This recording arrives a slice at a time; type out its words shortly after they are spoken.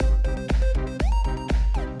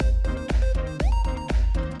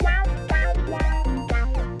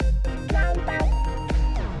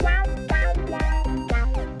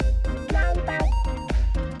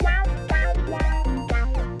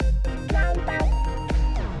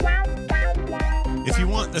if you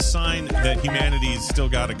want a sign that humanity's still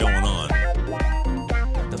got it going on.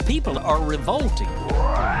 The people are revolting.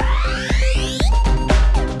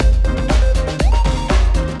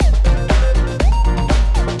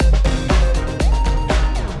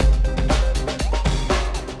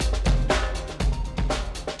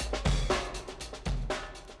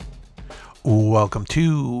 Welcome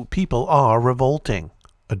to People Are Revolting,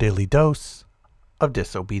 a daily dose of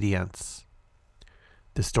disobedience.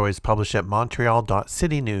 This story is published at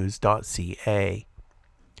montreal.citynews.ca.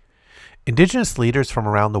 Indigenous leaders from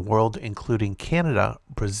around the world, including Canada,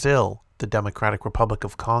 Brazil, the Democratic Republic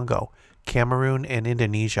of Congo, Cameroon, and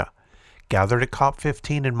Indonesia, gathered at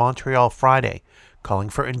COP15 in Montreal Friday, calling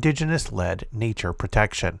for Indigenous-led nature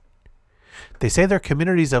protection. They say their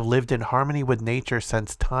communities have lived in harmony with nature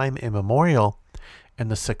since time immemorial, and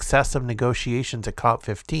the success of negotiations at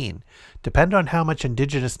COP15 depend on how much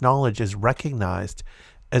Indigenous knowledge is recognized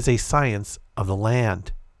as a science of the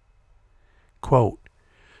land. Quote,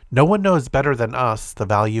 "No one knows better than us the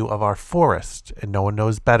value of our forest, and no one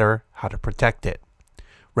knows better how to protect it.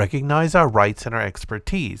 Recognize our rights and our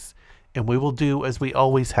expertise, and we will do as we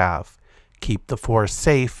always have, keep the forest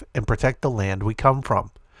safe and protect the land we come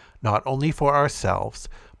from, not only for ourselves,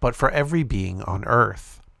 but for every being on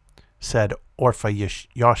earth," said Orpha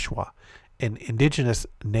Joshua, an Indigenous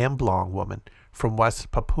Namblong woman from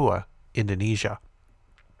West Papua, Indonesia.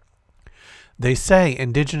 They say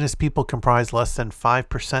Indigenous people comprise less than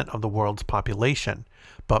 5% of the world's population,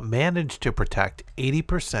 but manage to protect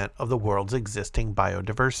 80% of the world's existing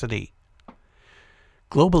biodiversity.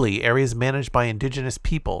 Globally, areas managed by Indigenous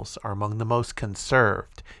peoples are among the most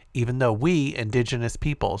conserved, even though we, Indigenous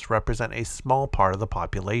peoples, represent a small part of the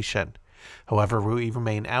population. However, we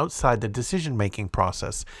remain outside the decision-making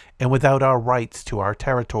process and without our rights to our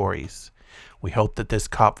territories. We hope that this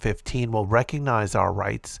COP15 will recognize our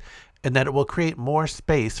rights and that it will create more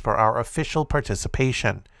space for our official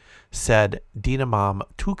participation, said Dinamam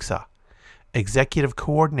Tuxa, Executive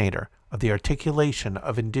Coordinator of the Articulation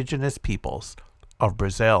of Indigenous Peoples of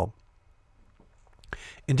Brazil.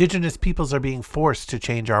 Indigenous peoples are being forced to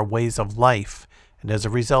change our ways of life, and as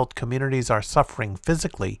a result, communities are suffering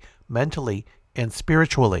physically, mentally, and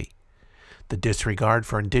spiritually. The disregard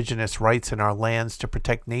for Indigenous rights in our lands to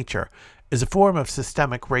protect nature is a form of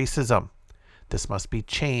systemic racism. This must be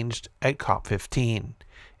changed at COP15.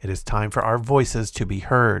 It is time for our voices to be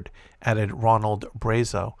heard, added Ronald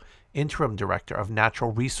Brazo, Interim Director of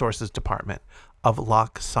Natural Resources Department of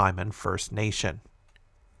Loch Simon First Nation.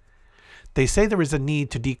 They say there is a need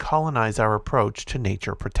to decolonize our approach to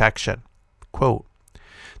nature protection. Quote,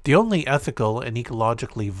 "The only ethical and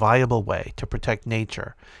ecologically viable way to protect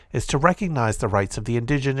nature is to recognize the rights of the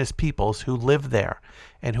Indigenous peoples who live there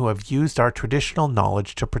and who have used our traditional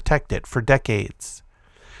knowledge to protect it for decades.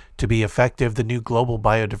 To be effective, the new global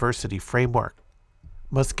biodiversity framework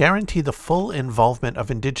must guarantee the full involvement of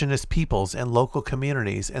Indigenous peoples and local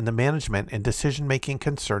communities in the management and decision-making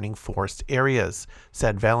concerning forest areas,"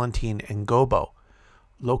 said Valentine Ngobo,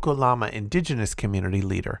 Lokolama Indigenous Community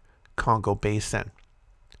Leader, Congo Basin.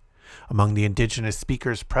 Among the Indigenous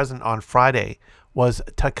speakers present on Friday was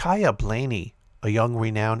Takaya Blaney, a young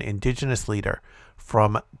renowned Indigenous leader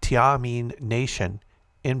from Tiamin Nation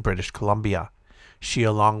in British Columbia. She,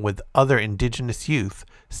 along with other Indigenous youth,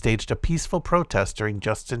 staged a peaceful protest during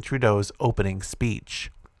Justin Trudeau's opening speech.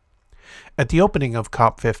 "At the opening of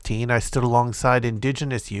COP15, I stood alongside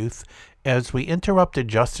Indigenous youth as we interrupted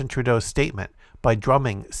Justin Trudeau's statement by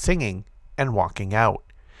drumming, singing, and walking out.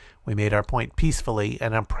 We made our point peacefully,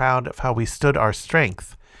 and I'm proud of how we stood our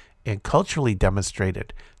strength and culturally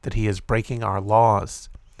demonstrated that he is breaking our laws.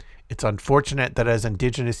 It's unfortunate that as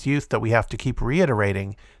Indigenous youth that we have to keep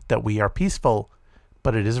reiterating that we are peaceful,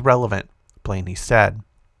 but it is relevant," Blaney said.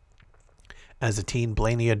 As a teen,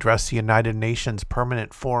 Blaney addressed the United Nations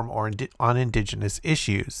Permanent Forum on Indigenous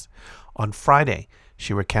Issues. On Friday,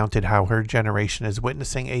 she recounted how her generation is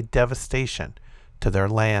witnessing a devastation to their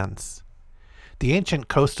lands. "The ancient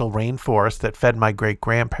coastal rainforests that fed my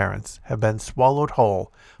great-grandparents have been swallowed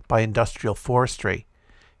whole by industrial forestry,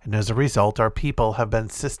 and as a result, our people have been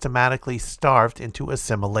systematically starved into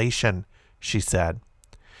assimilation," she said.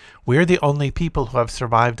 "We are the only people who have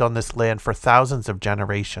survived on this land for thousands of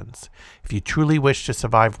generations. If you truly wish to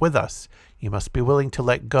survive with us, you must be willing to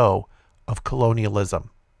let go of colonialism."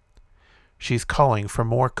 She's calling for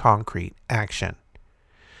more concrete action.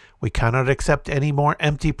 "We cannot accept any more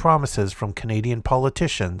empty promises from Canadian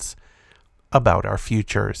politicians about our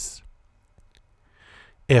futures."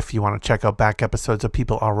 If you want to check out back episodes of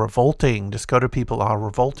People Are Revolting, just go to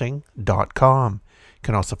peoplearerevolting.com. You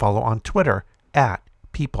can also follow on Twitter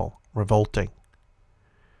 @PeopleRevolting.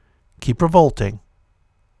 Keep revolting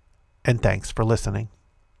and thanks for listening.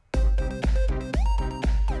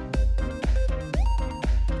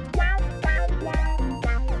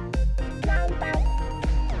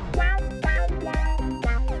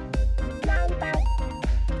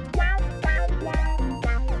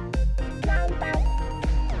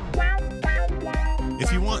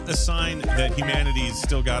 If you want a sign that humanity's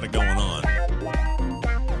still got it going on,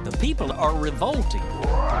 The people are revolting.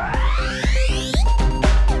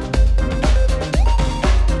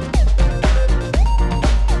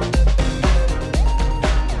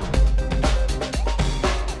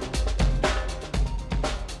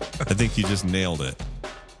 I think you just nailed it.